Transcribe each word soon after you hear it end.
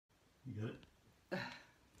You got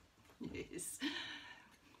it? Yes.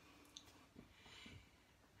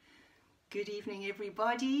 Good evening,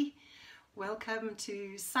 everybody. Welcome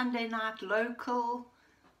to Sunday Night Local.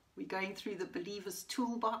 We're going through the Believer's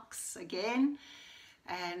Toolbox again.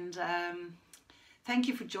 And thank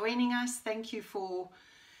you for joining us. Thank you for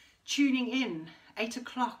tuning in 8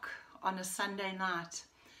 o'clock on a Sunday night.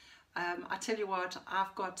 I tell you what,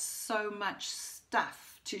 I've got so much stuff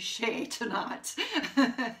to share tonight.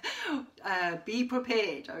 Be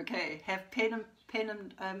prepared, okay? Have pen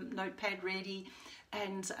and notepad ready,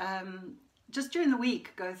 and just during the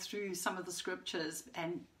week go through some of the scriptures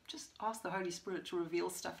and just ask the Holy Spirit to reveal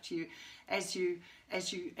stuff to you as you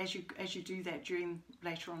do that during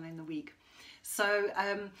later on in the week. So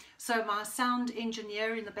my sound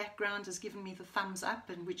engineer in the background has given me the thumbs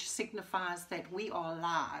up, and which signifies that we are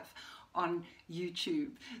live on YouTube.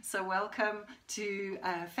 So welcome to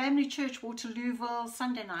Family Church Waterlooville,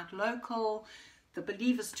 Sunday Night Local, the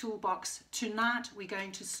Believer's Toolbox. Tonight we're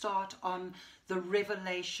going to start on the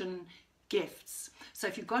Revelation gifts. So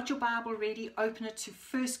if you've got your Bible ready, open it to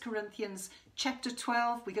 1 Corinthians chapter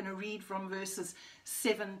 12. We're going to read from verses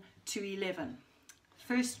 7 to 11.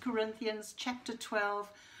 1 Corinthians chapter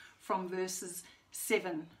 12 from verses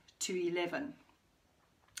 7 to 11.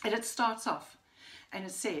 And it starts off and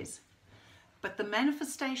it says, "But the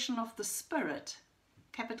manifestation of the Spirit,"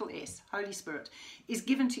 capital S, Holy Spirit, "is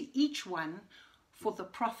given to each one for the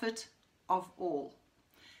profit of all."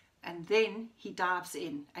 And then he dives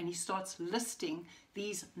in and he starts listing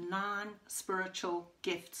these 9 spiritual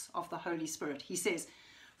gifts of the Holy Spirit. He says,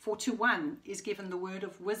 "For to one is given the word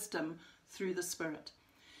of wisdom through the Spirit,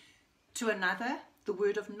 to another the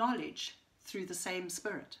word of knowledge through the same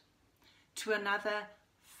Spirit, to another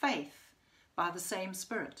faith by the same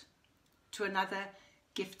Spirit, to another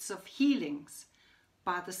gifts of healings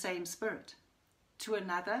by the same Spirit, to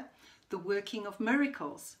another the working of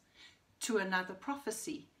miracles, to another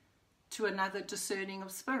prophecy, to another discerning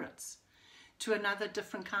of spirits, to another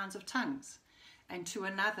different kinds of tongues, and to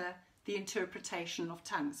another the interpretation of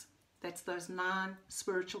tongues." That's those 9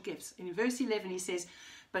 spiritual gifts. In verse 11 he says,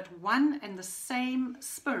 "But one and the same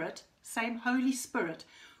Spirit, same Holy Spirit,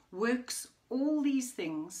 works all these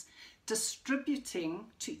things,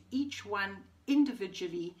 distributing to each one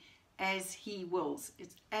individually as he wills."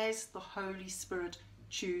 It's as the Holy Spirit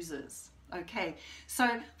chooses. Okay,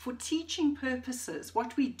 so for teaching purposes,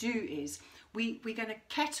 what we do is we're going to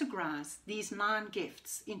categorize these 9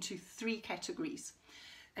 gifts into 3 categories.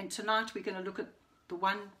 And tonight we're going to look at the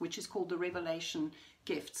one which is called the Revelation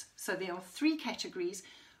gifts. So there are 3 categories.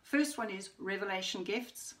 First one is Revelation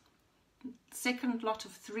gifts. Second lot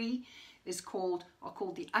of 3 are called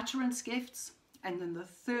the utterance gifts, and then the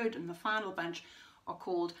third and the final bunch are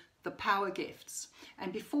called the power gifts.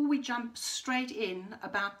 And before we jump straight in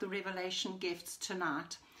about the Revelation gifts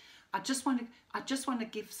tonight, I just want to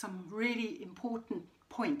give some really important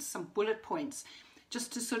points, some bullet points,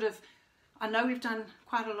 just to sort of, I know we've done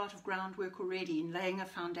quite a lot of groundwork already in laying a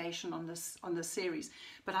foundation on this series,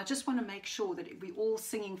 but I just want to make sure that we're all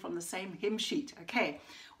singing from the same hymn sheet, okay,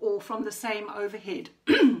 or from the same overhead,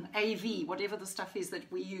 AV, whatever the stuff is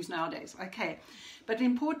that we use nowadays, okay. But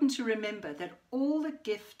important to remember that all the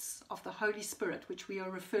gifts of the Holy Spirit, which we are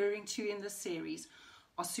referring to in this series,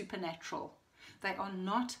 are supernatural. They are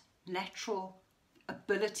not natural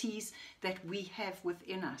abilities that we have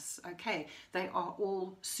within us, okay? They are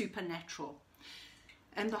all supernatural.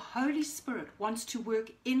 And the Holy Spirit wants to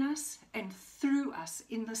work in us and through us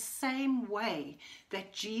in the same way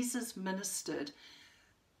that Jesus ministered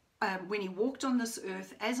when he walked on this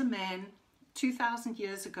earth as a man 2,000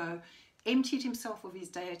 years ago, emptied himself of his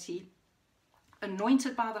deity,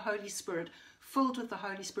 anointed by the Holy Spirit, filled with the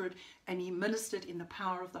Holy Spirit, and he ministered in the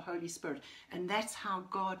power of the Holy Spirit. And that's how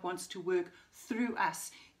God wants to work through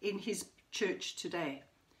us in his church today.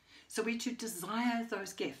 So we should desire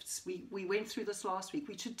those gifts. We went through this last week.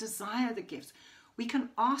 We should desire the gifts. We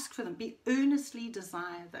can ask for them, be earnestly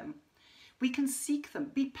desire them. We can seek them,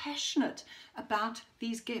 be passionate about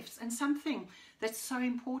these gifts. And something that's so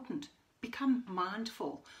important, become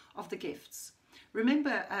mindful of the gifts.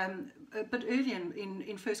 Remember, a bit earlier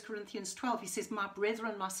in 1 Corinthians 12, he says, "My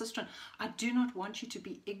brethren, my sister, I do not want you to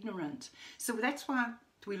be ignorant." So that's why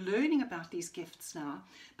we're learning about these gifts now,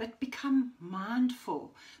 but become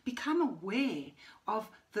mindful, become aware of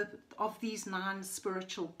these 9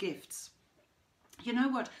 spiritual gifts. You know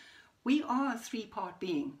what? We are a 3-part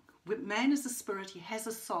being. Man is a spirit, he has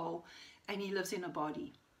a soul, and he lives in a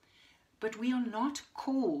body. But we are not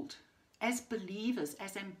called as believers,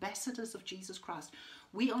 as ambassadors of Jesus Christ.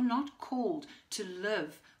 We are not called to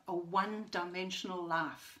live a one-dimensional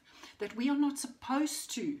life. that we are not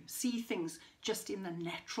supposed to see things just in the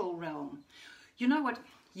natural realm. You know what?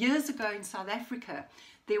 Years ago in South Africa,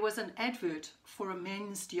 there was an advert for a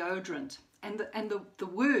men's deodorant, and the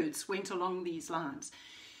words went along these lines.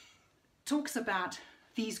 Talks about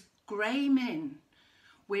these grey men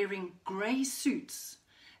wearing grey suits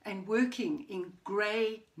and working in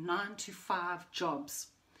grey 9-to-5 jobs.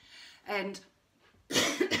 And,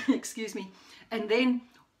 excuse me, and then,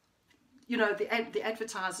 you know, the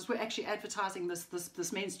advertisers were actually advertising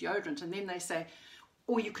this men's deodorant, and then they say,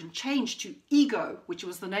 or you can change to Ego, which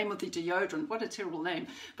was the name of the deodorant. What a terrible name.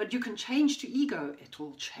 But you can change to Ego. It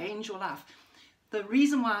will change your life. The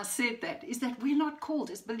reason why I said that is that we're not called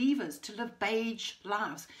as believers to live beige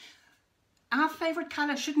lives. Our favorite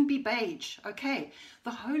color shouldn't be beige, okay?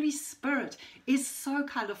 The Holy Spirit is so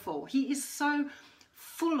colorful. He is so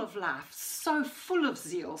full of life, so full of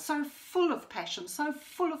zeal, so full of passion, so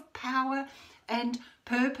full of power and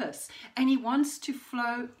purpose. And he wants to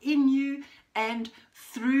flow in you and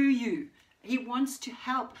through you. He wants to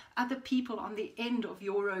help other people on the end of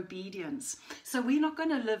your obedience. So we're not going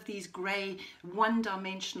to live these grey,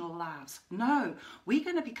 one-dimensional lives. No, we're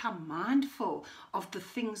going to become mindful of the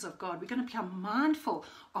things of God. We're going to become mindful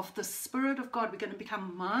of the Spirit of God. We're going to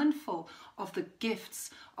become mindful of the gifts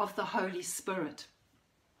of the Holy Spirit.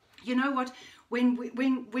 You know what?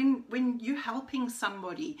 When you're helping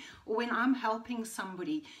somebody, or when I'm helping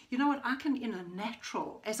somebody, you know what? I can, in a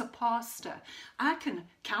natural, as a pastor, I can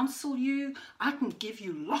counsel you. I can give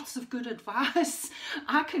you lots of good advice.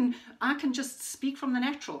 I can just speak from the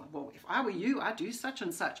natural. Well, if I were you, I'd do such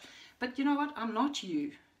and such. But you know what? I'm not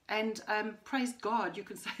you. And praise God, you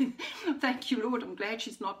can say, thank you, Lord. I'm glad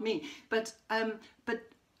she's not me. But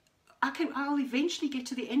I'll eventually get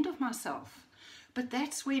to the end of myself. But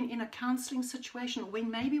that's when, in a counseling situation, or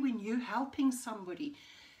when you're helping somebody,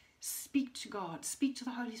 speak to God, speak to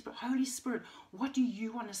the Holy Spirit. Holy Spirit, what do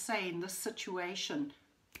you want to say in this situation?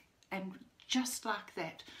 And just like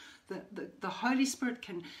that, the Holy Spirit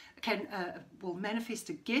will manifest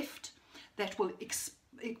a gift that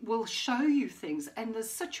it will show you things. And the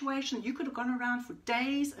situation, you could have gone around for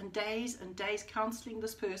days and days and days counseling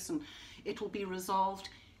this person. It will be resolved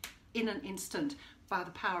in an instant by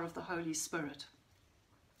the power of the Holy Spirit.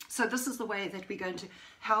 So this is the way that we're going to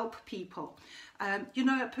help people. You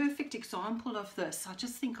know, a perfect example of this, I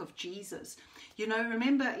just think of Jesus. You know,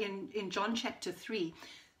 remember in John chapter 3,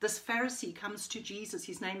 this Pharisee comes to Jesus.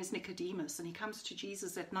 His name is Nicodemus, and he comes to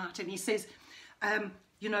Jesus at night, and he says,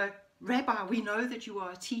 you know, Rabbi, we know that you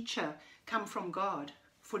are a teacher come from God,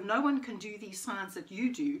 for no one can do these signs that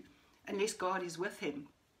you do unless God is with him.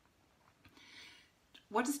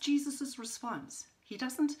 What is Jesus' response? He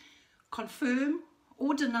doesn't confirm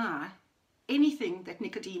or deny anything that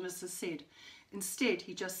Nicodemus has said. Instead,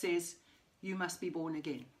 he just says, you must be born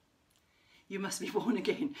again. You must be born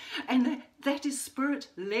again. And that is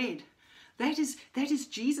Spirit-led. That is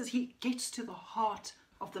Jesus. He gets to the heart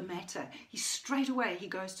of the matter. Straight away he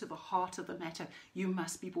goes to the heart of the matter. You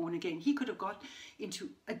must be born again. He could have got into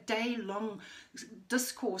a day-long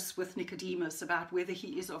discourse with Nicodemus about whether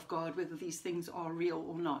he is of God, whether these things are real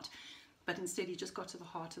or not. But instead he just got to the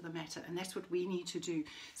heart of the matter, and that's what we need to do.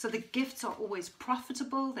 So the gifts are always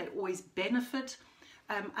profitable. They always benefit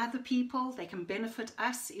other people. They can benefit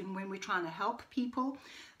us when we're trying to help people.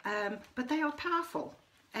 But they are powerful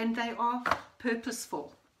and they are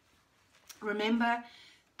purposeful. Remember,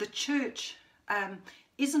 the church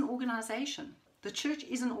is an organization. The church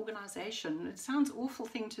is an organization. It sounds an awful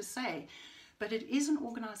thing to say, but it is an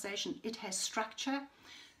organization. It has structure.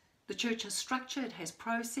 The church has structure, it has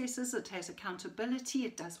processes, it has accountability,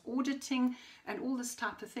 it does auditing and all this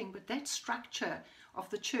type of thing. But that structure of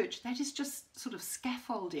the church, that is just sort of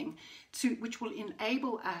scaffolding which will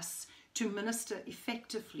enable us to minister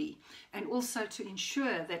effectively, and also to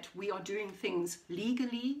ensure that we are doing things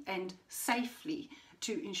legally and safely,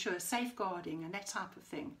 to ensure safeguarding and that type of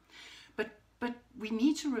thing. But we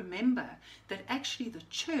need to remember that actually the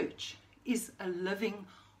church is a living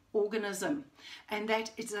organism, and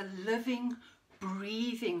that it's a living,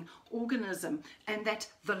 breathing organism, and that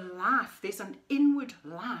there's an inward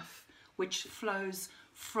life which flows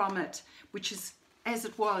from it, which is as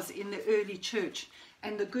it was in the early church.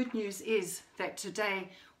 And the good news is that today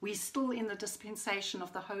we're still in the dispensation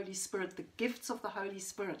of the Holy Spirit. The gifts of the Holy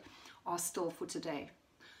Spirit are still for today.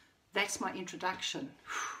 That's my introduction.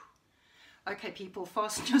 Okay, people,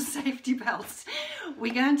 fasten your safety belts.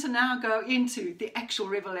 We're going to now go into the actual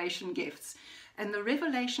revelation gifts. And the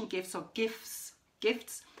revelation gifts are gifts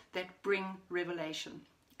that bring revelation.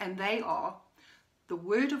 And they are the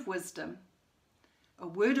word of wisdom, a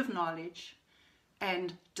word of knowledge,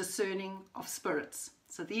 and discerning of spirits.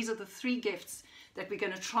 So these are the three gifts that we're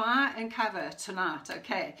going to try and cover tonight.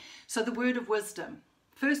 Okay, so the word of wisdom.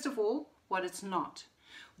 First of all, what it's not.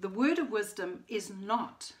 The word of wisdom is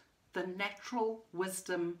not the natural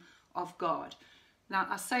wisdom of God. Now,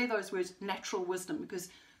 I say those words, natural wisdom, because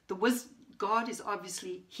God is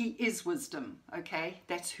obviously, he is wisdom, okay?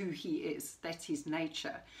 That's who he is. That's his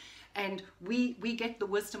nature. And we get the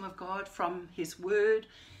wisdom of God from his word.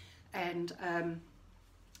 And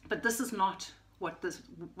but this is not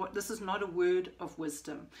this is not a word of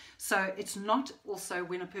wisdom. So it's not also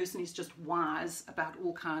when a person is just wise about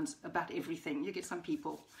about everything. You get some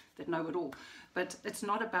people that know it all, but it's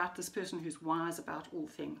not about this person who's wise about all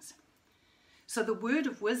things. So the word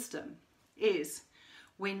of wisdom is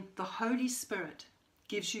when the Holy Spirit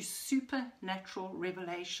gives you supernatural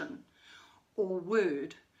revelation or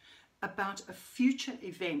word about a future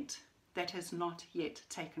event that has not yet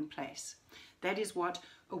taken place. That is what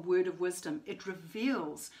a word of wisdom. It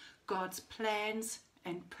reveals God's plans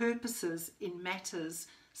and purposes in matters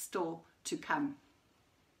still to come.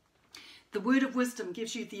 The word of wisdom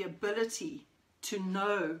gives you the ability to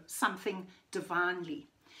know something divinely.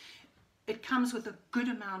 It comes with a good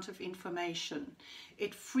amount of information.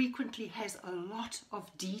 It frequently has a lot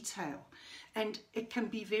of detail, and it can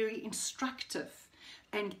be very instructive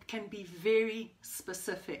and can be very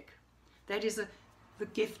specific. That is the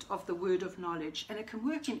gift of the word of knowledge, and it can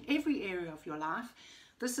work in every area of your life.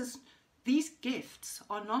 These gifts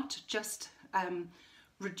are not just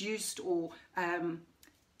reduced or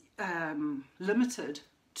limited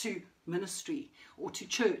to ministry or to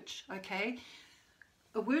church, okay?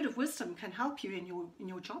 A word of wisdom can help you in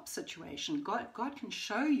your job situation. God can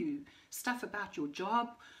show you stuff about your job,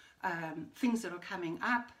 things that are coming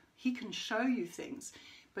up. He can show you things,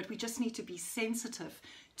 but we just need to be sensitive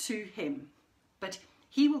to him. But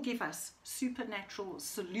he will give us supernatural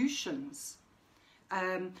solutions,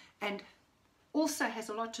 and also has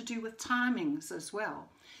a lot to do with timings as well.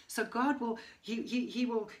 So God will he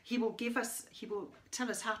will give us, he will tell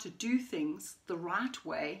us how to do things the right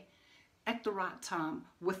way at the right time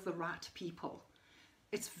with the right people.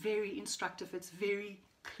 It's very instructive. It's very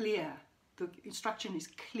clear. The instruction is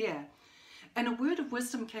clear. And a word of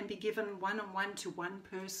wisdom can be given one-on-one to one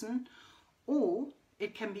person, or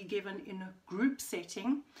it can be given in a group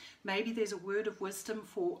setting. Maybe there's a word of wisdom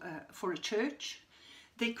for a church.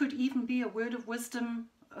 There could even be a word of wisdom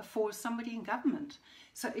for somebody in government.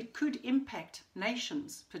 So it could impact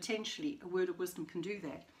nations, potentially. A word of wisdom can do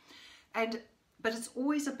that. But it's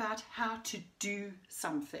always about how to do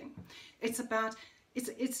something. It's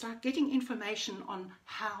like getting information on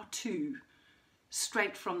how to,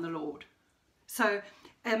 straight from the Lord. So,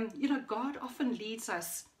 God often leads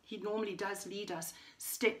us. He normally does lead us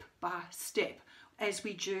step by step as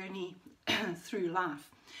we journey through life.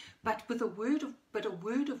 But with a word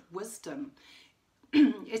of wisdom,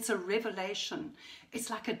 it's a revelation. It's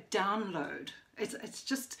like a download. It's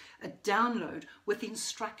just a download with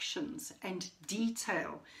instructions and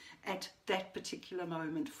detail at that particular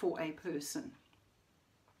moment for a person.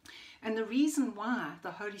 And the reason why the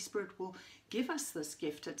Holy Spirit will give us this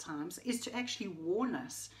gift at times is to actually warn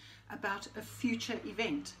us about a future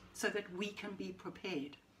event so that we can be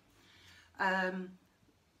prepared.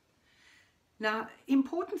 Now,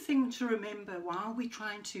 important thing to remember while we're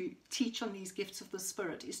trying to teach on these gifts of the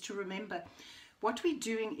Spirit is to remember what we're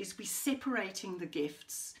doing is we're separating the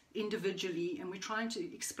gifts individually, and we're trying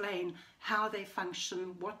to explain how they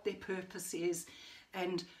function, what their purpose is,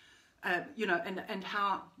 and and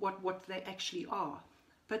how what they actually are.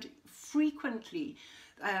 But frequently,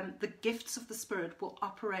 the gifts of the Spirit will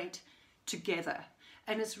operate together,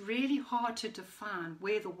 and it's really hard to define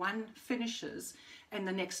where the one finishes and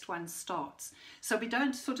the next one starts. So we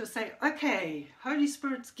don't sort of say, okay, Holy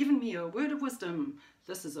Spirit's given me a word of wisdom.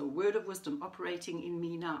 This is a word of wisdom operating in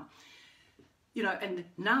me now. And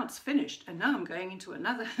now it's finished, and now I'm going into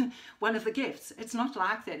another one of the gifts. It's not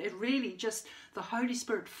like that. It really just, the Holy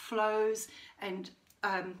Spirit flows, and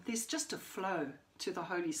there's just a flow to the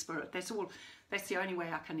Holy Spirit. That's all. That's the only way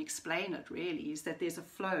I can explain it, really, is that there's a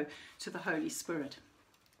flow to the Holy Spirit.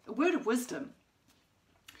 A word of wisdom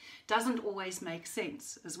doesn't always make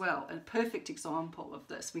sense as well. A perfect example of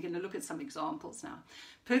this, we're going to look at some examples now.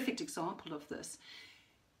 Perfect example of this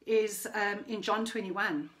is in John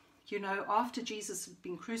 21. After Jesus had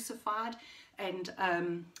been crucified and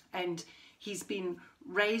he's been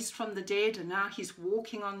raised from the dead, and now he's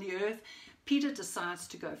walking on the earth, Peter decides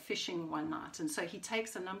to go fishing one night. And so he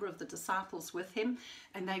takes a number of the disciples with him,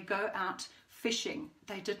 and they go out fishing.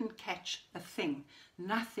 They didn't catch a thing,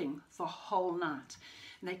 nothing, the whole night.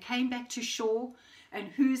 And they came back to shore, and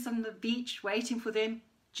who's on the beach waiting for them?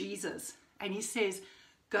 Jesus. And he says,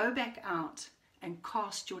 go back out and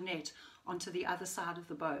cast your net onto the other side of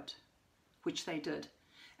the boat, which they did.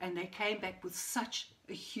 And they came back with such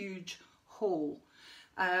a huge haul.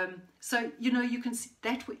 So, you know, you can see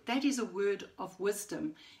that is a word of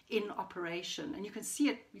wisdom in operation. And you can see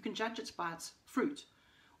it, you can judge it by its fruit,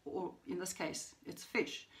 or in this case, it's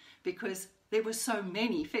fish, because there were so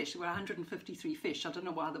many fish. There were 153 fish. I don't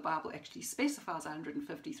know why the Bible actually specifies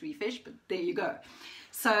 153 fish, but there you go.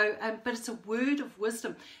 So, but it's a word of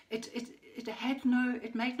wisdom. It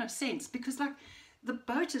made no sense, because like the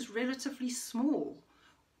boat is relatively small.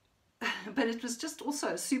 But it was just also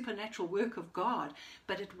a supernatural work of God.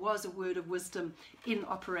 But it was a word of wisdom in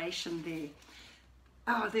operation there.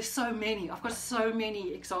 Oh, there's so many. I've got so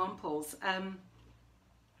many examples.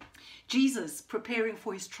 Jesus preparing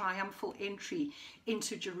for his triumphal entry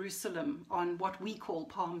into Jerusalem on what we call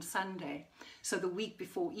Palm Sunday, so the week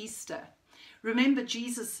before Easter. Remember,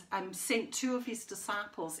 Jesus sent 2 of his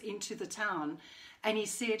disciples into the town, and he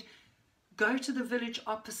said, go to the village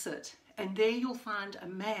opposite, and there you'll find a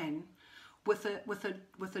man with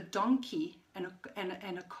a donkey and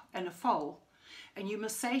a foal, and you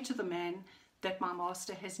must say to the man that my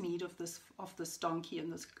master has need of this donkey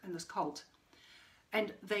and this colt.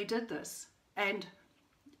 And they did this, and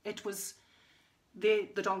it was there.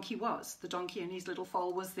 The donkey and his little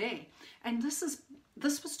foal was there, and this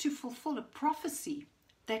was to fulfill a prophecy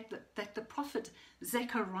that the prophet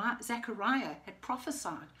Zechariah had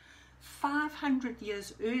prophesied 500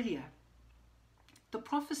 years earlier. The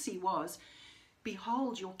prophecy was,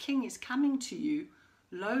 behold, your king is coming to you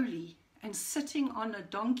lowly and sitting on a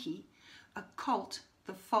donkey, a colt,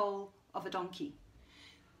 the foal of a donkey.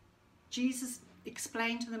 Jesus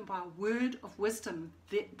explained to them by a word of wisdom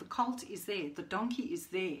that the colt is there, the donkey is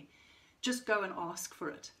there. Just go and ask for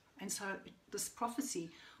it. And so this prophecy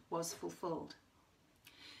was fulfilled.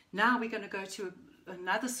 Now we're going to go to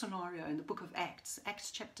another scenario in the book of Acts,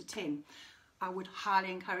 Acts chapter 10. I would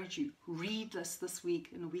highly encourage you, read this week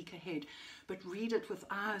and the week ahead, but read it with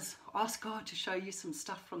eyes. Ask God to show you some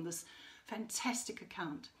stuff from this fantastic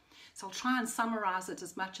account. So I'll try and summarize it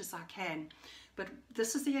as much as I can. But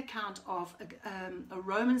this is the account of a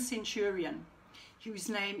Roman centurion whose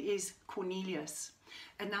name is Cornelius.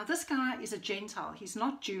 And now this guy is a Gentile. He's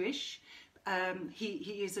not Jewish.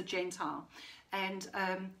 He is a Gentile. And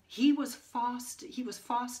he was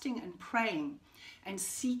fasting and praying and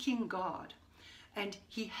seeking God. And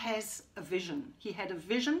he has a vision. He had a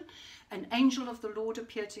vision. An angel of the Lord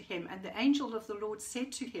appeared to him. And the angel of the Lord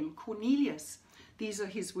said to him, Cornelius. These are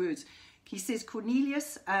his words. He says,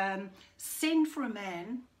 Cornelius, send for a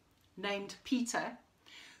man named Peter,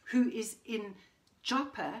 who is in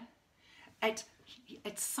Joppa at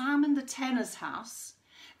Simon the tanner's house.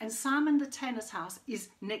 And Simon the tanner's house is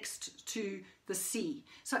next to the sea.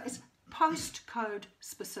 So it's postcode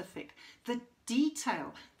specific. The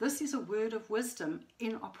detail, this is a word of wisdom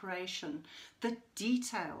in operation. The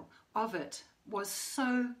detail of it was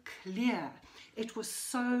so clear. It was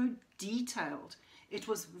so detailed. It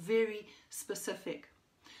was very specific.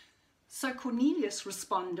 So Cornelius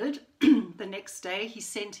responded. The next day he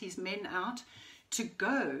sent his men out to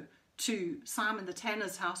go to Simon the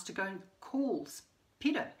tanner's house to go and call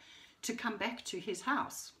Peter to come back to his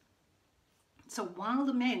house. So while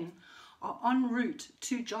the men are en route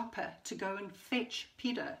to Joppa to go and fetch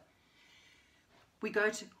Peter,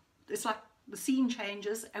 it's like the scene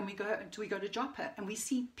changes, and we go to Joppa, and we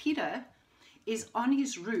see Peter is on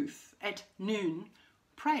his roof at noon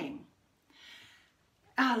praying.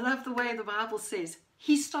 I love the way the Bible says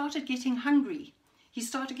he started getting hungry.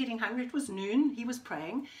 It was noon, he was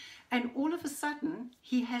praying, and all of a sudden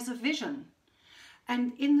he has a vision.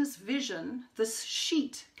 And in this vision, this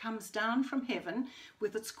sheet comes down from heaven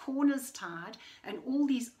with its corners tied, and all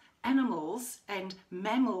these animals and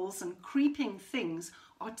mammals and creeping things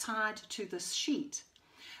are tied to this sheet.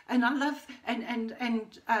 And I love,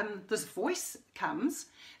 this voice comes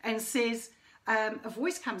and says, a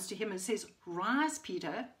voice comes to him and says, rise,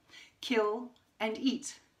 Peter, kill and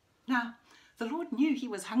eat. Now, the Lord knew he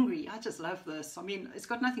was hungry. I just love this. I mean, it's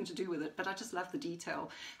got nothing to do with it, but I just love the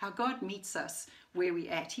detail. How God meets us where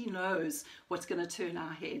we're at. He knows what's going to turn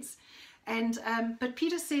our heads. And but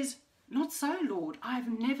Peter says, not so, Lord.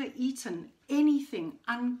 I've never eaten anything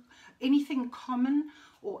common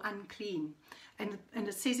or unclean. And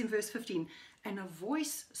it says in verse 15, and a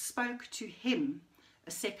voice spoke to him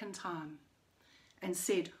a second time and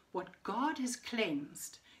said, what God has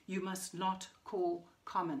cleansed, you must not call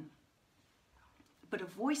common. But a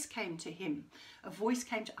voice came to him.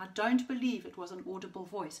 I don't believe it was an audible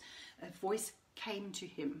voice. A voice came to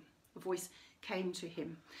him.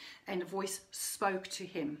 And a voice spoke to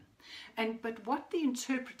him. But what the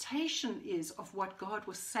interpretation is of what God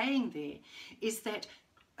was saying there is that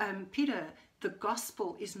Peter, the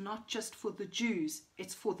gospel is not just for the Jews,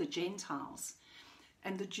 it's for the Gentiles.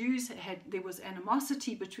 And the Jews there was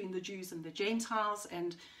animosity between the Jews and the Gentiles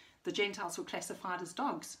were classified as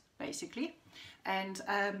dogs, basically. And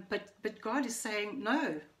but God is saying,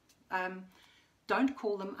 no, don't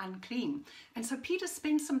call them unclean. And so Peter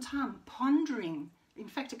spends some time pondering. In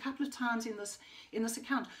fact, a couple of times in this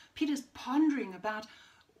account, Peter's pondering about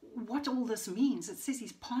what all this means. It says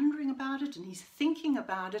he's pondering about it and he's thinking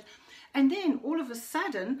about it. And then all of a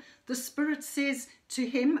sudden, the Spirit says to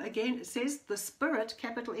him, again, it says, the Spirit,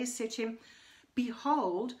 capital S, said to him,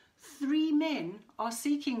 behold, 3 men are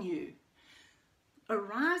seeking you.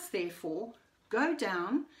 Arise, therefore, go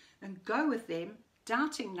down and go with them,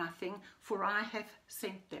 doubting nothing, for I have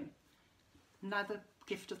sent them. Another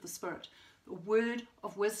gift of the Spirit. A word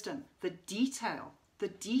of wisdom, the detail.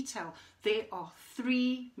 There are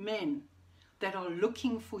 3 men that are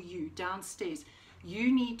looking for you downstairs.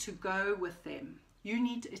 You need to go with them.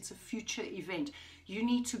 It's a future event. You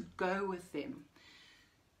need to go with them.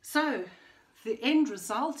 So the end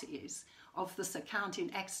result is of this account in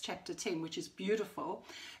Acts chapter 10, which is beautiful,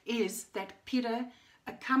 is that Peter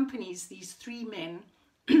accompanies these 3 men,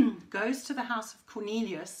 goes to the house of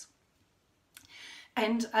Cornelius,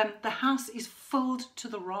 and the house is filled to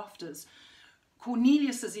the rafters.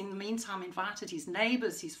 Cornelius has in the meantime invited his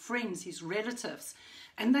neighbors, his friends, his relatives,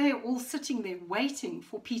 and they are all sitting there waiting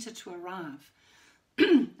for Peter to arrive.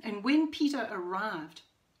 And when Peter arrived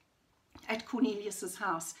at Cornelius's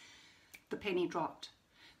house, the penny dropped.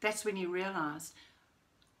 That's when he realized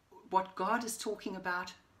what God is talking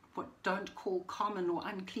about, what don't call common or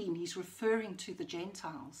unclean. He's referring to the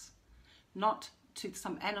Gentiles, not to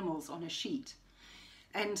some animals on a sheet.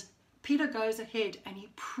 And Peter goes ahead and he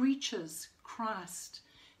preaches Christ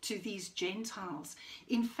to these Gentiles.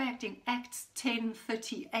 In fact, in Acts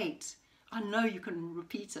 10:38, I know you can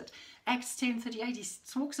repeat it. Acts 10:38, he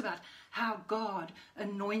talks about how God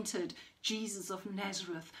anointed Jesus of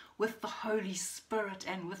Nazareth with the Holy Spirit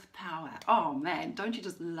and with power. Oh man, don't you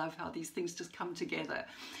just love how these things just come together?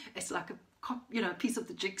 It's like a piece of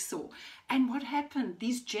the jigsaw. And what happened?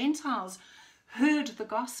 These Gentiles heard the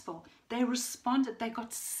gospel. They responded. They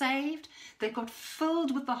got saved. They got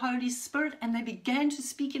filled with the Holy Spirit, and they began to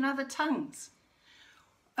speak in other tongues.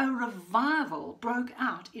 A revival broke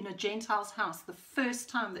out in a Gentile's house, the first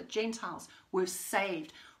time that Gentiles were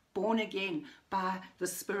saved, born again by the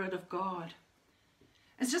Spirit of God.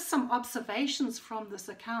 It's just some observations from this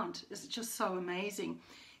account. It's just so amazing.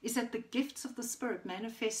 Is that the gifts of the Spirit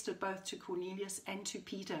manifested both to Cornelius and to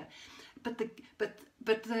Peter. But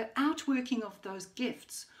the outworking of those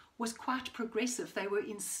gifts was quite progressive. They were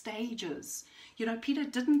in stages. You know, Peter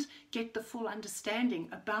didn't get the full understanding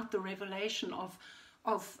about the revelation of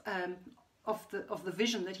the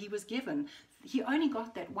vision that he was given. He only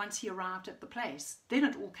got that once he arrived at the place. Then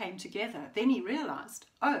it all came together. Then he realized,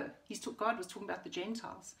 God was talking about the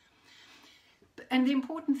Gentiles. And the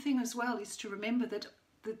important thing as well is to remember that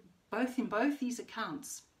in both these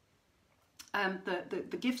accounts,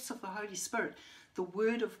 the gifts of the Holy Spirit, the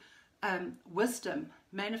word of wisdom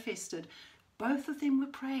manifested, both of them were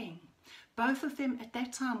praying. Both of them at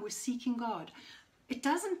that time were seeking God. It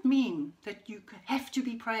doesn't mean that you have to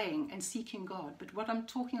be praying and seeking God, but what I'm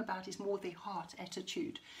talking about is more their heart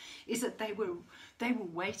attitude, is that they were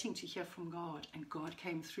waiting to hear from God, and God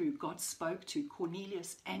came through. God spoke to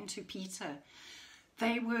Cornelius and to Peter.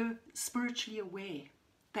 They were spiritually aware.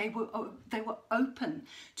 They were open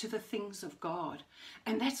to the things of God.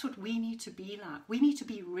 And that's what we need to be like. We need to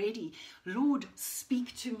be ready. Lord,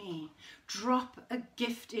 speak to me. Drop a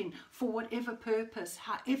gift in for whatever purpose,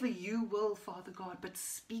 however you will, Father God, but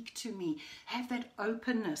speak to me. Have that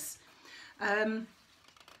openness.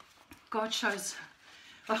 God shows,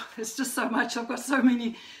 it's just so much. I've got so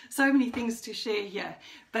many things to share here.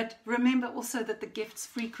 But remember also that the gifts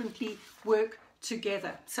frequently work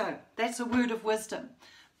together. So that's a word of wisdom.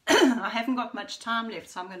 I haven't got much time left,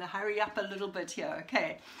 so I'm going to hurry up a little bit here,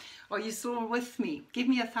 okay? Are you still with me? Give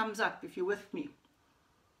me a thumbs up if you're with me.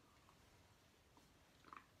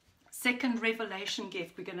 Second revelation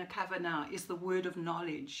gift we're going to cover now is the word of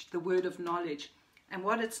knowledge. The word of knowledge. And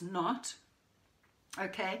what it's not,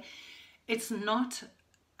 okay, it's not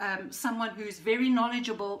someone who's very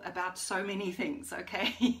knowledgeable about so many things,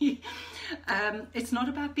 okay? It's not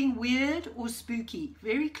about being weird or spooky.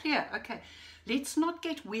 Very clear, okay? Let's not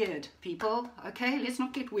get weird, people, okay? Let's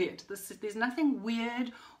not get weird. There's nothing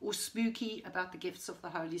weird or spooky about the gifts of the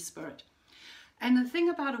Holy Spirit. And the thing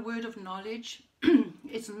about a word of knowledge,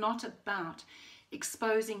 it's not about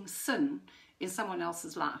exposing sin. in someone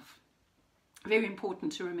else's life. Very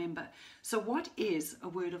important to remember. So what is a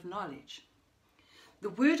word of knowledge?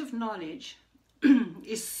 The word of knowledge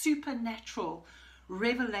is supernatural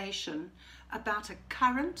revelation about a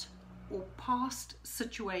current or past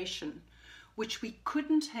situation which we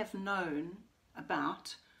couldn't have known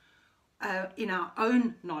about in our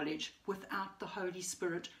own knowledge without the Holy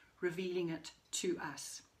Spirit revealing it to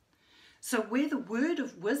us. So where the word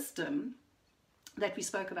of wisdom that we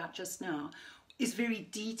spoke about just now is very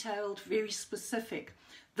detailed, very specific,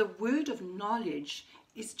 the word of knowledge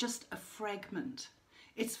is just a fragment.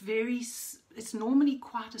 It's normally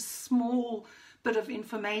quite a small bit of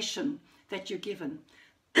information that you're given.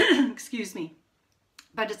 Excuse me.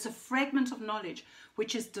 But it's a fragment of knowledge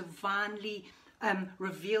which is divinely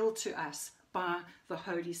revealed to us by the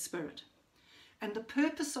Holy Spirit. And the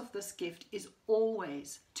purpose of this gift is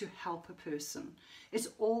always to help a person. It's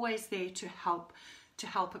always there to help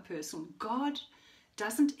a person. God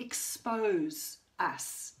doesn't expose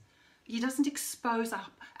us. He doesn't expose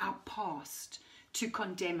our past to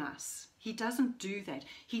condemn us. He doesn't do that.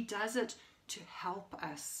 He does it to help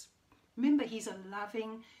us. Remember, he's a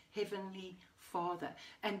loving heavenly Father,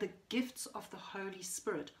 and the gifts of the Holy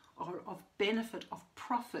Spirit are of benefit, of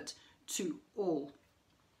profit to all.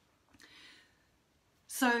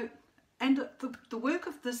 So, and the work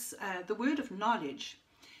of this, the word of knowledge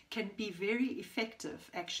can be very effective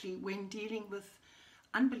actually when dealing with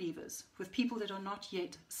unbelievers, with people that are not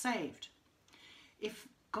yet saved. If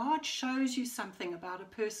God shows you something about a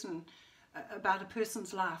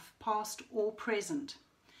person's life, past or present,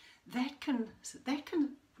 that can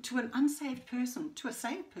to an unsaved person, to a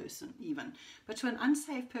saved person even, but to an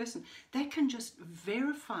unsaved person, that can just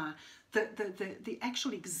verify the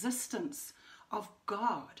actual existence of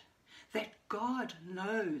God, that God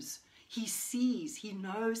knows, he sees, he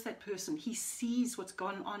knows that person, he sees what's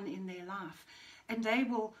gone on in their life, and they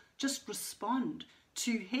will just respond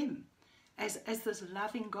to him as this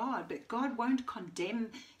loving God. But God won't condemn,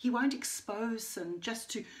 he won't expose sin just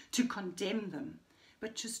to condemn them,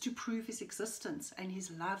 but just to prove his existence and his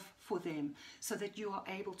love for them, so that you are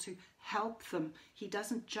able to help them. He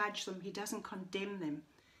doesn't judge them, he doesn't condemn them.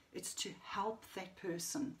 It's to help that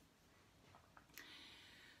person.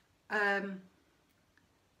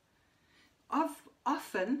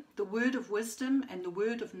 Often the word of wisdom and the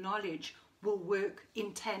word of knowledge will work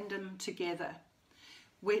in tandem together.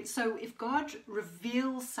 So if God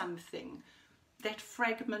reveals something, that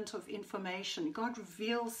fragment of information, God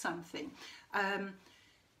reveals something,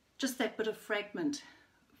 just that bit of fragment,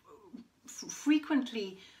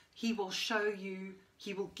 frequently he will show you,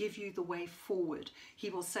 he will give you the way forward. He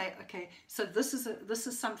will say, okay, so this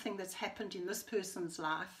is something that's happened in this person's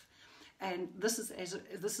life, and this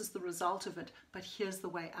is the result of it, but here's the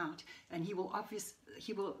way out. And he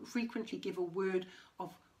will frequently give a word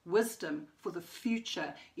of wisdom for the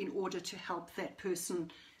future in order to help that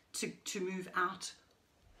person to move out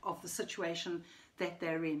of the situation that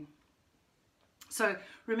they're in. So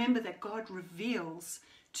remember that God reveals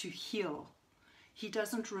to heal. He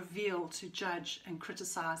doesn't reveal to judge and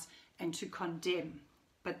criticize and to condemn,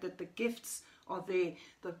 but that the gifts are there.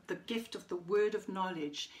 The gift of the word of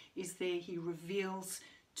knowledge is there. He reveals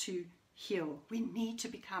to heal. We need to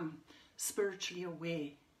become spiritually aware.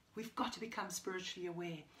 We've got to become spiritually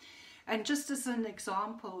aware. And just as an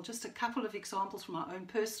example, just a couple of examples from our own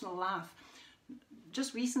personal life.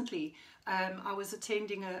 Just recently, I was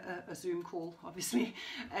attending a Zoom call, obviously,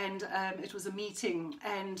 and it was a meeting.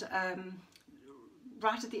 And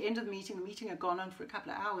right at the end of the meeting had gone on for a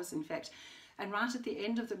couple of hours, in fact. And right at the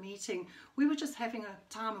end of the meeting, we were just having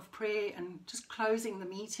a time of prayer and just closing the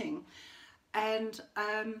meeting. And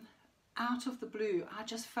out of the blue, I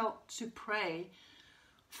just felt to pray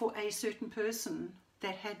for a certain person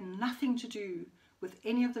that had nothing to do with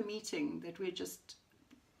any of the meeting that we'd just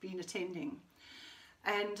been attending.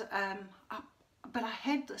 And but I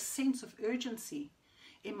had this sense of urgency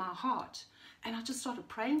in my heart, and I just started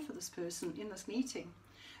praying for this person in this meeting.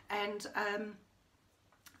 And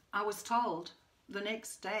I was told the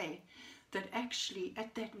next day that actually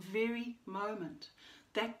at that very moment,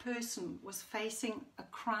 that person was facing a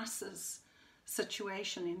crisis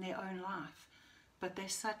situation in their own life, but they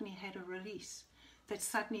suddenly had a release, that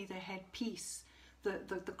suddenly they had peace.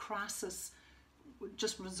 The crisis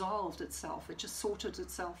just resolved itself, it just sorted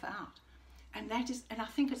itself out. And I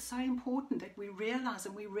think it's so important that we realize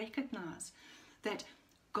and we recognize that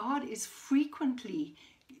God is frequently,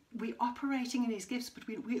 we're operating in his gifts, but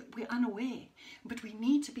we're unaware. But we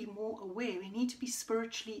need to be more aware. We need to be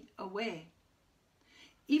spiritually aware.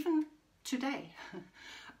 Even today,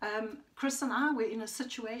 Chris and I were in a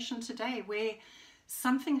situation today where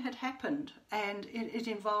something had happened, and it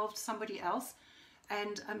involved somebody else,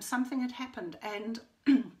 and something had happened, and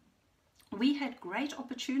we had great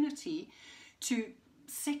opportunity to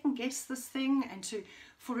second guess this thing, and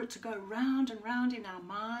for it to go round and round in our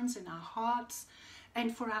minds and our hearts,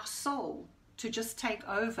 and for our soul to just take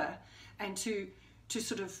over, and to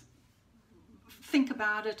sort of think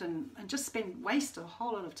about it and just waste a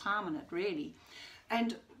whole lot of time on it, really.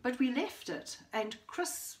 But we left it, and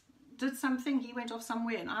Chris did something, he went off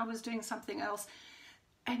somewhere, and I was doing something else,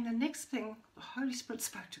 and the next thing, the Holy Spirit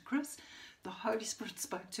spoke to Chris, the Holy Spirit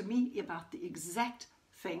spoke to me about the exact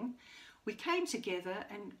thing. We came together,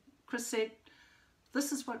 and Chris said,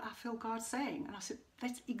 "This is what I feel God saying." And I said,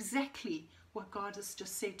 "That's exactly what God has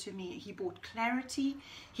just said to me." He brought clarity,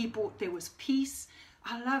 there was peace.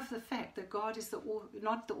 I love the fact that God is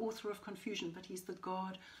not the author of confusion, but he's the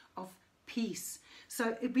God of peace.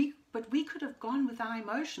 So but we could have gone with our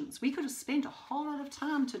emotions. We could have spent a whole lot of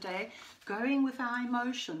time today going with our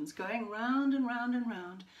emotions, going round and round and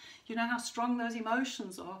round. You know how strong those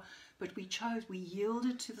emotions are, but we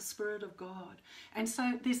yielded to the Spirit of God. And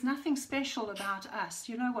so there's nothing special about us.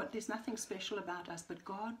 You know what? There's nothing special about us, but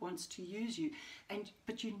God wants to use you.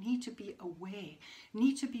 But you need to be aware.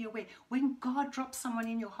 When God drops someone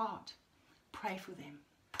in your heart, pray for them.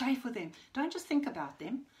 Pray for them. Don't just think about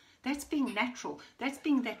them. That's being natural. That's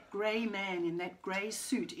being that grey man in that grey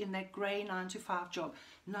suit, in that grey 9-to-5 job.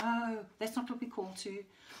 No, that's not what we're called to.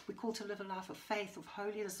 We're called to live a life of faith, of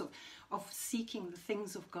holiness, of seeking the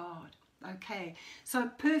things of God. Okay, so a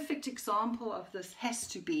perfect example of this has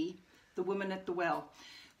to be the woman at the well.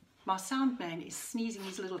 My sound man is sneezing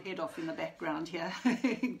his little head off in the background here.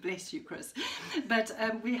 Bless you, Chris. But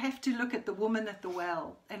we have to look at the woman at the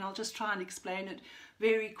well, and I'll just try and explain it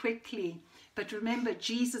very quickly. But remember,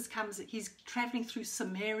 Jesus comes, he's traveling through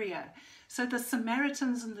Samaria. So the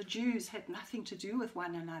Samaritans and the Jews had nothing to do with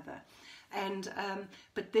one another.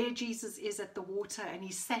 But there Jesus is at the water, and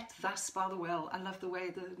he sat thus by the well. I love the way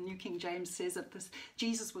the New King James says it.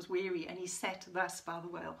 Jesus was weary, and he sat thus by the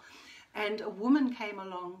well. And a woman came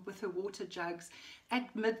along with her water jugs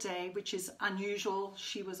at midday, which is unusual.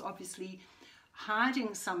 She was obviously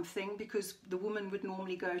hiding something, because the woman would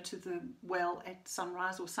normally go to the well at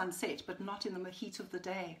sunrise or sunset, but not in the heat of the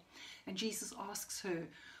day. And Jesus asks her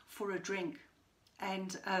for a drink,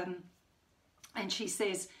 and she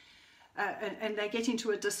says, and they get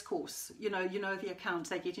into a discourse. You know the account.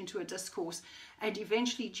 They get into a discourse, and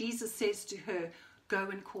eventually Jesus says to her, "Go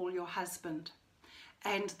and call your husband."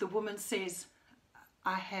 And the woman says,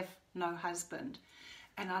 "I have no husband."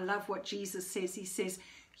 And I love what Jesus says. He says,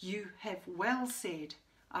 "You have well said,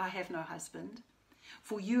 I have no husband,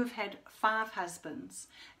 for you have had 5 husbands,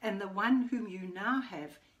 and the one whom you now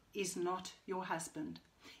have is not your husband.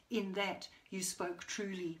 In that you spoke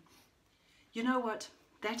truly." You know what?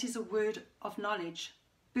 That is a word of knowledge.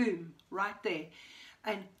 Boom, right there.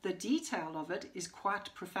 And the detail of it is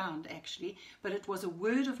quite profound, actually, but it was a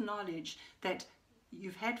word of knowledge that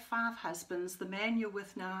you've had 5 husbands. The man you're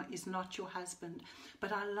with now is not your husband.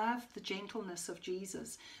 But I love the gentleness of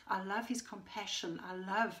Jesus. I love his compassion. I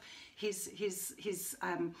love his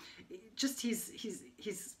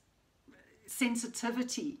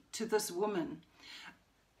sensitivity to this woman.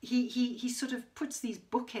 He sort of puts these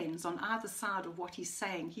bookends on either side of what he's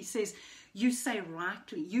saying. He says, "You say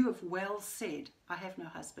rightly, you have well said, I have no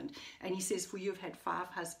husband." And he says, "For you have had 5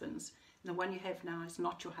 husbands, and the one you have now is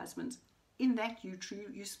not your husband. In that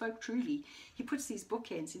you spoke truly." He puts these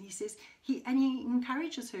bookends, and he says, he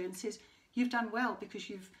encourages her and says, "You've done well, because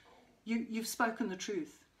you've spoken the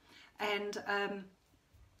truth." And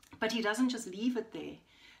but he doesn't just leave it there.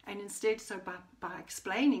 And instead, so by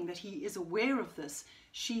explaining that he is aware of this,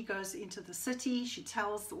 she goes into the city. She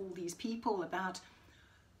tells all these people about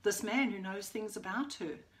this man who knows things about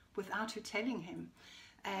her without her telling him.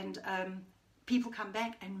 And people come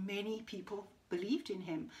back, and many people believed in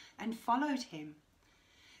him and followed him.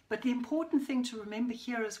 But the important thing to remember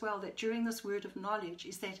here as well, that during this word of knowledge,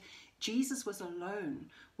 is that Jesus was alone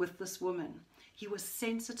with this woman. He was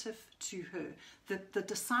sensitive to her. The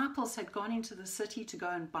disciples had gone into the city to go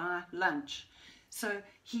and buy lunch. So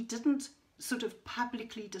he didn't sort of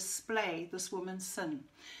publicly display this woman's sin.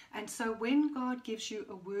 And so when God gives you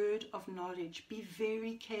a word of knowledge, be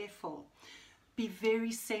very careful. Be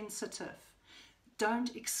very sensitive.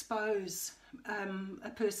 Don't expose a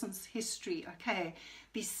person's history, okay?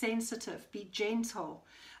 Be sensitive, be gentle,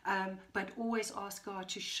 but always ask God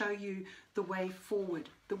to show you the way forward.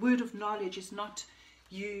 The word of knowledge is not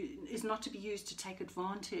to be used to take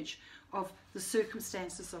advantage of the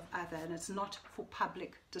circumstances of others, and it's not for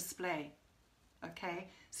public display, okay?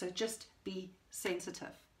 So just be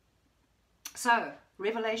sensitive. So,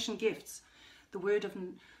 revelation gifts, the word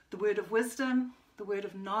of wisdom, the word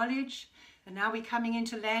of knowledge, and now we're coming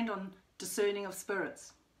into land on discerning of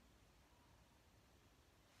spirits.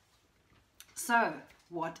 So,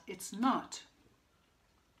 what it's not.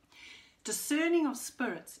 Discerning of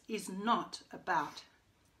spirits is not about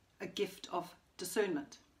a gift of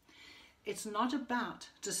discernment. It's not about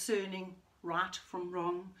discerning right from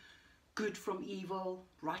wrong, good from evil,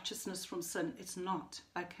 righteousness from sin. It's not,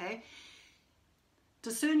 okay?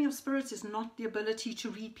 Discerning of spirits is not the ability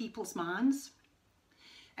to read people's minds.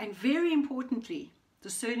 And very importantly,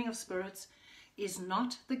 discerning of spirits is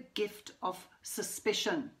not the gift of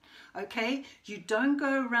suspicion, okay? You don't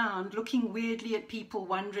go around looking weirdly at people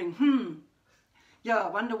wondering, yeah, I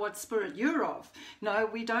wonder what spirit you're of. No,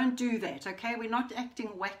 we don't do that, okay? We're not acting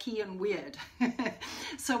wacky and weird.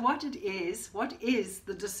 So what is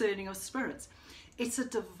the discerning of spirits? It's a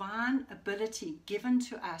divine ability given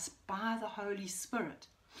to us by the Holy Spirit,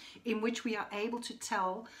 in which we are able to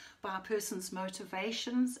tell by a person's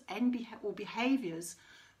motivations and or behaviors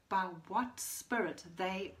by what spirit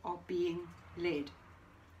they are being led.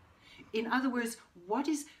 In other words,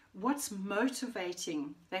 what's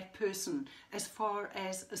motivating that person as far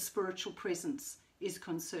as a spiritual presence is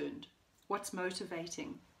concerned? What's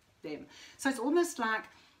motivating them? So it's almost like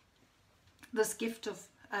this gift of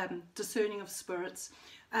discerning of spirits.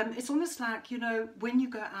 It's almost like, you know, when you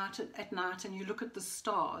go out at night and you look at the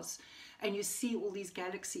stars and you see all these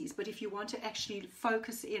galaxies, but if you want to actually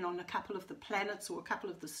focus in on a couple of the planets or a couple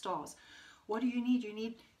of the stars, what do you need?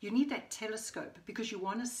 You need that telescope, because you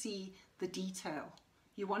want to see the detail.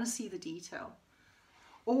 You want to see the detail.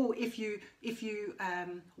 Or if you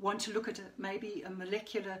want to look at maybe a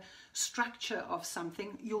molecular structure of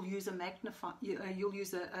something, you'll use a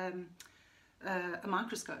a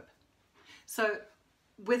microscope. So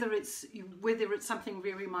whether it's something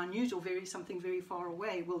very minute or something very far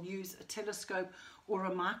away, we'll use a telescope or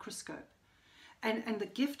a microscope. And the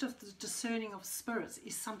gift of the discerning of spirits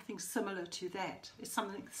is something similar to that. It's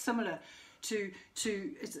something similar to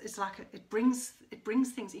it's like it brings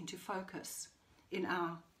things into focus in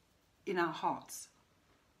our hearts,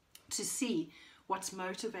 to see what's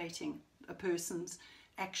motivating a person's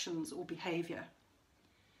actions or behavior.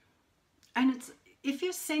 And if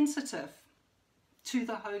you're sensitive to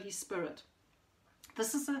the Holy Spirit,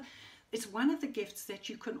 it's one of the gifts that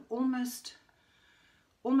you can almost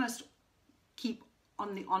keep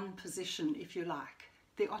on the on position, if you like.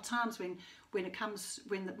 There are times when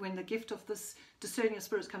the gift of this discerning of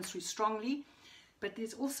spirits comes through strongly, but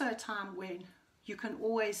there's also a time when you can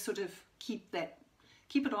always sort of keep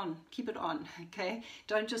it on, okay?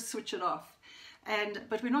 Don't just switch it off.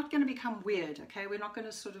 But we're not going to become weird, okay? We're not going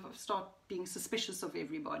to sort of start being suspicious of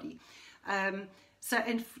everybody.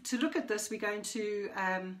 To look at this, we're going to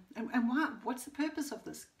what's the purpose of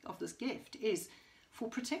this gift is for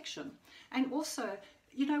protection. And also,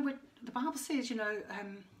 you know, what the Bible says, you know,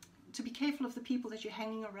 to be careful of the people that you're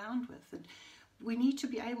hanging around with. And we need to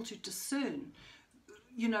be able to discern,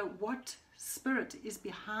 you know, what spirit is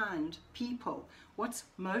behind people, what's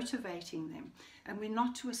motivating them. And we're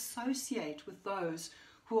not to associate with those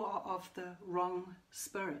who are of the wrong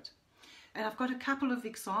spirit. And I've got a couple of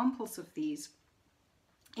examples of these.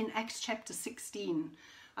 In Acts chapter 16,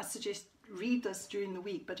 I suggest read this during the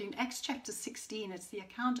week, but in Acts chapter 16, it's the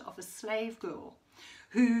account of a slave girl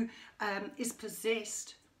who is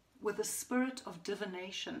possessed with a spirit of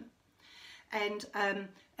divination. And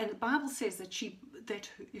the Bible says that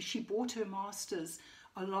she bought her masters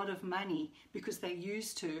a lot of money because they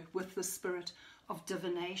used her with the spirit of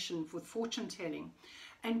divination, with fortune telling.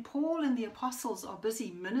 And Paul and the apostles are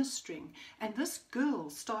busy ministering, and this girl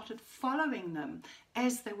started following them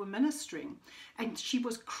as they were ministering. And she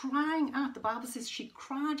was crying out. The Bible says she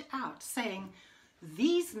cried out, saying,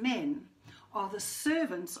 "These men are the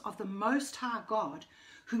servants of the Most High God,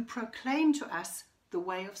 who proclaim to us the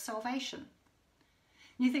way of salvation."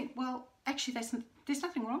 And you think, well, actually, there's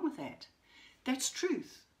nothing wrong with that. That's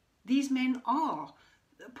truth. These men are,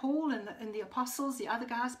 Paul and the apostles, the other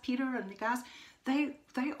guys, Peter and the guys, they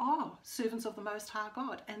are servants of the Most High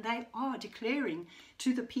God, and they are declaring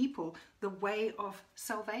to the people the way of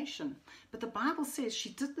salvation. But the Bible says she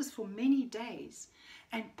did this for many days,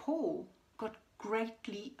 and Paul got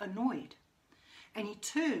greatly annoyed. And he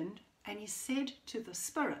turned and he said to the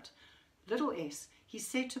Spirit, little s, he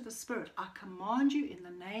said to the Spirit, "I command you in the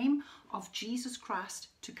name of Jesus Christ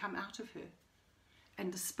to come out of her."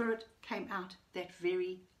 And the Spirit came out that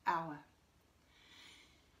very hour.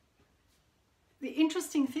 The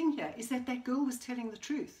interesting thing here is that girl was telling the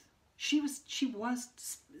truth. She was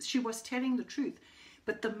telling the truth,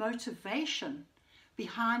 but the motivation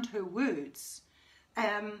behind her words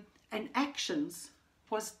and actions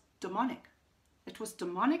was demonic. It was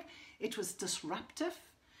demonic, it was disruptive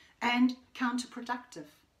and counterproductive.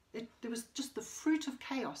 There was just the fruit of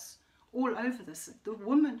chaos all over this. The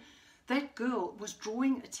woman, that girl, was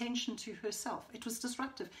drawing attention to herself. It was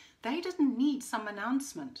disruptive. They didn't need some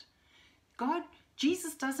announcement.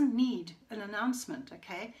 Jesus doesn't need an announcement,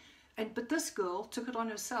 okay? But this girl took it on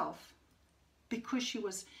herself because she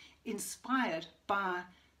was inspired by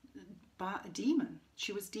a demon.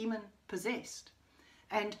 She was demon possessed.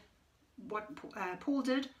 And what Paul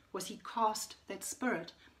did was he cast that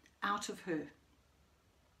spirit out of her.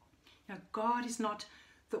 Now, God is not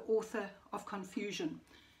the author of confusion.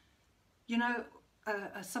 You know,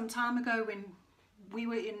 some time ago when we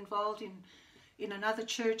were involved in another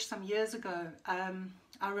church some years ago,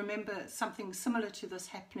 I remember something similar to this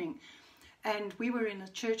happening. And we were in a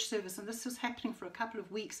church service, and this was happening for a couple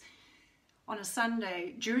of weeks on a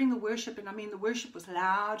Sunday during the worship. And I mean, the worship was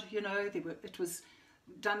loud, you know, it was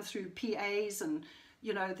done through PAs, and,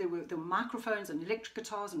 you know, there were microphones and electric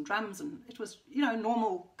guitars and drums, and it was, you know,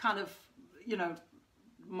 normal kind of, you know,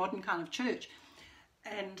 modern kind of church.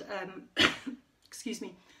 And excuse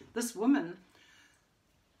me, this woman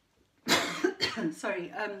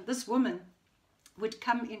this woman would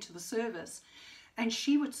come into the service, and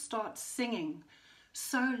she would start singing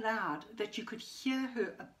so loud that you could hear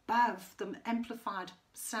her above the amplified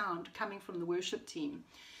sound coming from the worship team.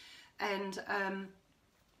 And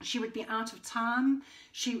she would be out of time.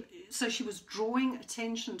 So she was drawing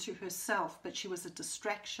attention to herself, but she was a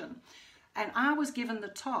distraction. And I was given the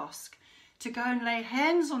task to go and lay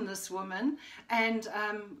hands on this woman and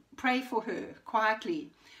pray for her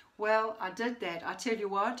quietly. Well, I did that. I tell you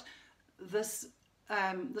what, this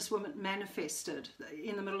woman manifested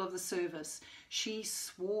in the middle of the service. She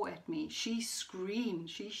swore at me, she screamed,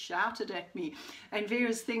 she shouted at me, and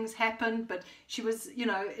various things happened, but she was, you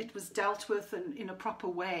know, it was dealt with in a proper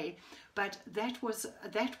way. But that's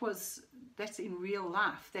in real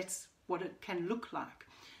life. That's what it can look like.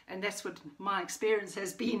 And that's what my experience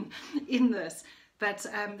has been in this. But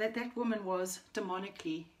that woman was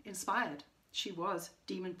demonically inspired. She was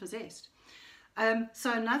demon possessed.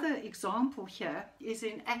 So another example here is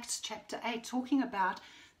in Acts chapter 8, talking about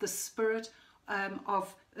the spirit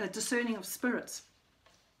of discerning of spirits.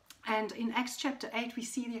 And in Acts chapter 8, we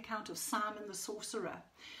see the account of Simon the sorcerer.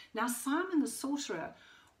 Now, Simon the sorcerer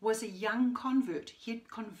was a young convert. He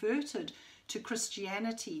had converted to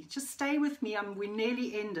Christianity. Just stay with me, we're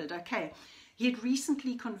nearly ended, okay. He had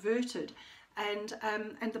recently converted, and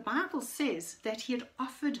the Bible says that he had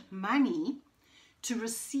offered money to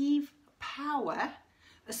receive power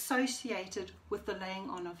associated with the laying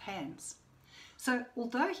on of hands. So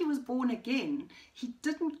although he was born again, he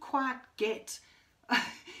didn't quite get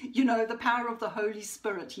you know, the power of the Holy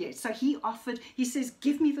Spirit yet. So he says,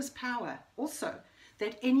 give me this power also,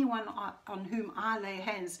 that anyone on whom I lay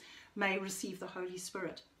hands may receive the Holy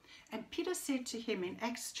Spirit. And Peter said to him in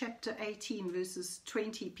Acts chapter 18 verses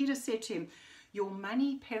 20, Peter said to him, your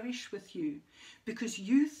money perish with you, because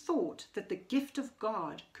you thought that the gift of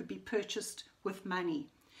God could be purchased with money.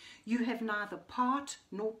 You have neither part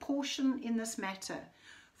nor portion in this matter,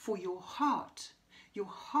 for your heart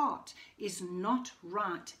is not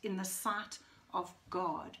right in the sight of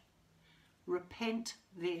God. Repent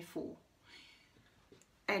therefore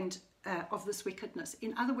and of this wickedness.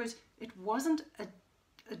 In other words, it wasn't a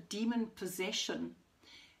demon possession,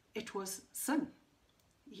 it was sin.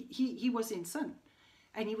 He was in sin,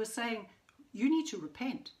 and he was saying, you need to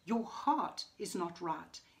repent. Your heart is not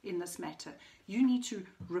right in this matter. You need to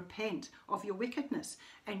repent of your wickedness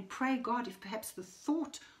and pray God if perhaps the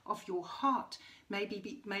thought of your heart may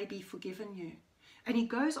be forgiven you. And he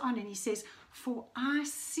goes on and he says, for I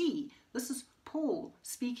see, this is Paul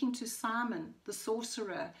speaking to Simon the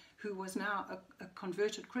sorcerer, who was now a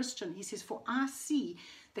converted Christian. He says, for I see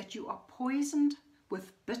that you are poisoned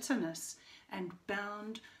with bitterness and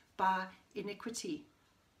bound by iniquity.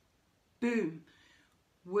 Boom.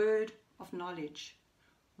 Word of knowledge.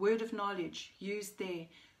 Word of knowledge used there.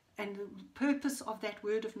 And the purpose of that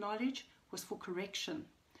word of knowledge was for correction,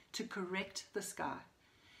 to correct this guy.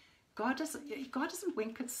 God doesn't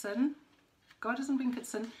wink at sin. God doesn't wink at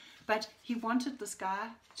sin, but he wanted this guy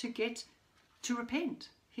to repent.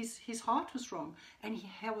 His heart was wrong, and he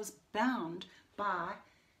was bound by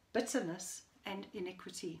bitterness and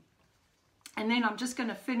iniquity. And then I'm just going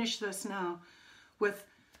to finish this now with,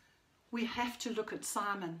 we have to look at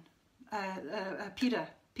Simon Peter,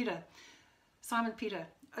 in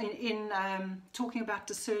talking about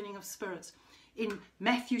discerning of spirits. In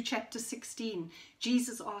Matthew chapter 16,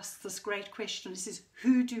 Jesus asks this great question. He says,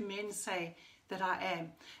 who do men say that I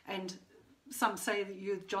am. And some say that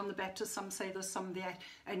you're John the Baptist, some say this, some that.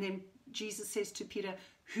 And then Jesus says to Peter,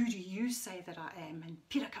 who do you say that I am? And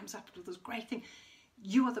Peter comes up with this great thing.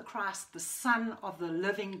 You are the Christ, the Son of the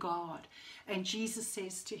living God. And Jesus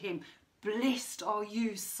says to him, blessed are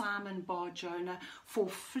you, Simon Bar-Jonah, for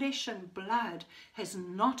flesh and blood has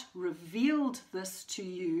not revealed this to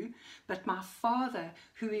you, but my Father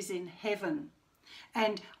who is in heaven.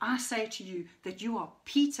 And I say to you that you are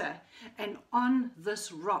Peter, and on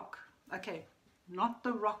this rock, okay, not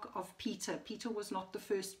the rock of Peter. Peter was not the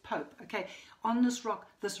first pope. Okay, on this rock,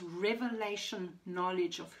 this revelation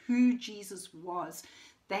knowledge of who Jesus was,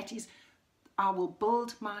 that is, I will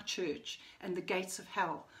build my church, and the gates of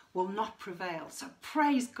hell will not prevail. So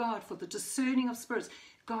praise God for the discerning of spirits.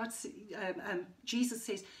 Jesus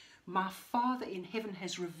says, my Father in heaven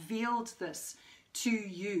has revealed this to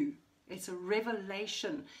you. It's a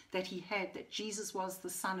revelation that he had, that Jesus was the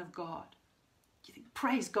Son of God. You think,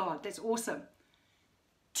 praise God, that's awesome.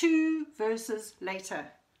 2 verses later,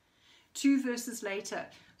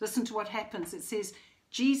 listen to what happens. It says,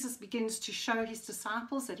 Jesus begins to show his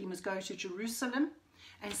disciples that he must go to Jerusalem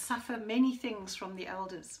and suffer many things from the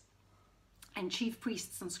elders and chief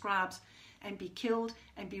priests and scribes, and be killed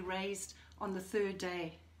and be raised on the third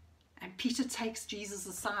day. And Peter takes Jesus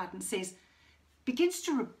aside and begins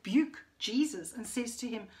to rebuke Jesus and says to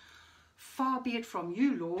him, far be it from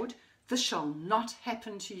you, Lord, this shall not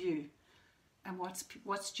happen to you. And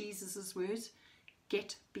what's Jesus's words?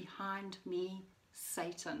 Get behind me,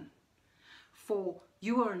 Satan. For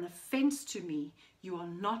you are an offense to me. You are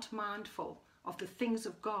not mindful of the things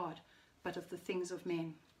of God, but of the things of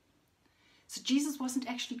men. So Jesus wasn't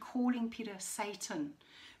actually calling Peter Satan,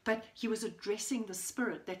 but he was addressing the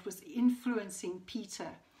spirit that was influencing Peter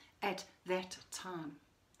at that time.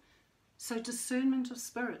 So discernment of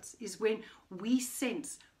spirits is when we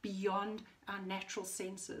sense beyond our natural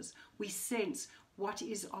senses. We sense what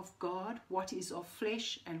is of God, what is of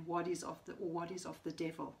flesh, and what is of the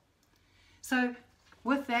devil. So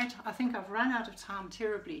with that, I think I've run out of time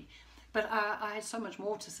terribly. But I had so much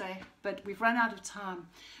more to say, but we've run out of time.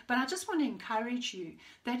 But I just want to encourage you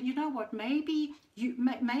that, you know what, maybe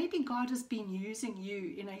God has been using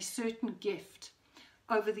you in a certain gift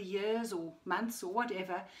over the years or months or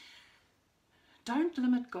whatever. Don't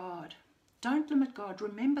limit God. Don't limit God.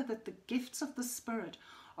 Remember that the gifts of the Spirit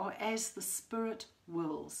are as the Spirit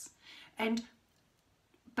wills.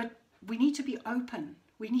 But we need to be open.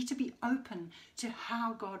 We need to be open to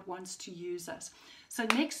how God wants to use us. So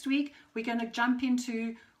next week, we're going to jump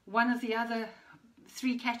into one of the other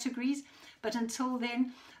 3 categories. But until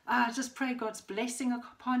then, just pray God's blessing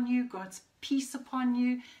upon you, God's peace upon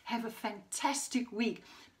you. Have a fantastic week,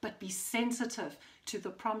 but be sensitive to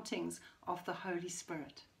the promptings of the Holy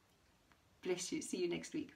Spirit. Bless you. See you next week.